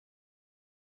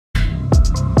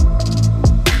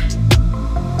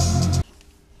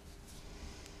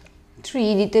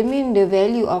3, determine the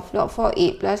value of log 4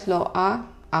 8 plus log r.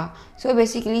 So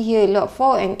basically here log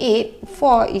 4 and 8,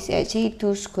 4 is actually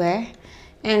 2 square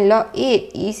and log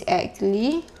 8 is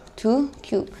actually 2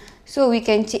 cube. So we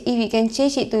can if we can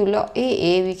change it to log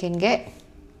AA, we can get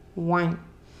 1.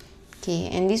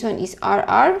 Okay, and this one is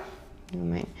RR.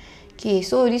 Okay,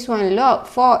 so this one log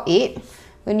 4 8.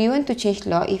 When you want to change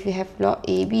log, if you have log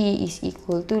AB is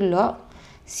equal to log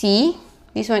C.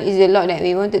 This one is the log that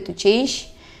we wanted to change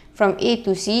from A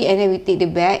to C, and then we take the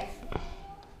back,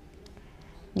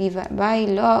 divide by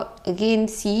log again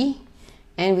C,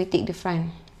 and we take the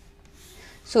front.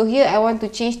 So here I want to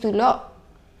change to log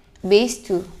base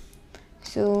 2.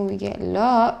 So we get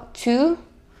log 2.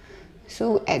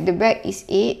 So at the back is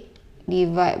 8,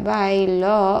 divide by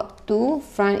log 2,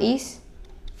 front is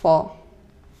 4,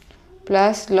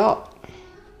 plus log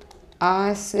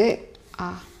R surd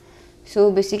R. So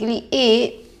basically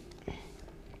 8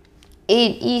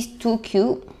 is 2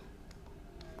 cube,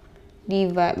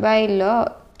 divide by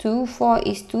log 2, 4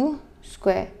 is 2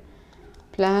 square,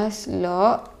 plus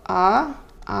log R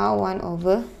 1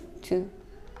 over 2.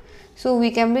 So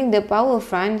we can bring the power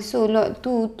front. So log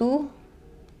 2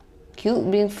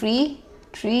 cube, bring 3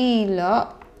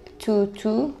 log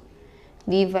 2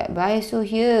 divide by, so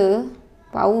here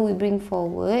power we bring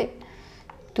forward,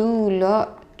 2 log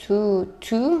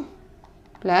 2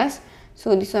 plus,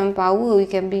 so this one power we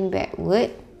can bring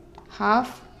backward,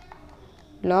 half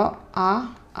log R,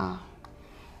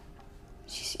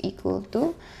 which is equal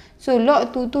to, so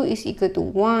log 2 is equal to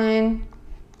 1.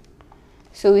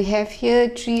 So we have here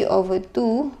 3 over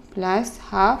 2 plus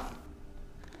half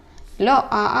log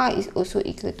R is also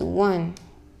equal to 1.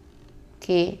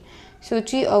 Okay, so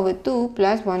 3 over 2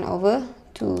 plus 1 over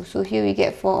 2. So here we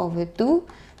get 4 over 2,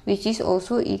 which is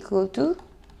also equal to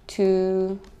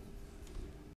 2.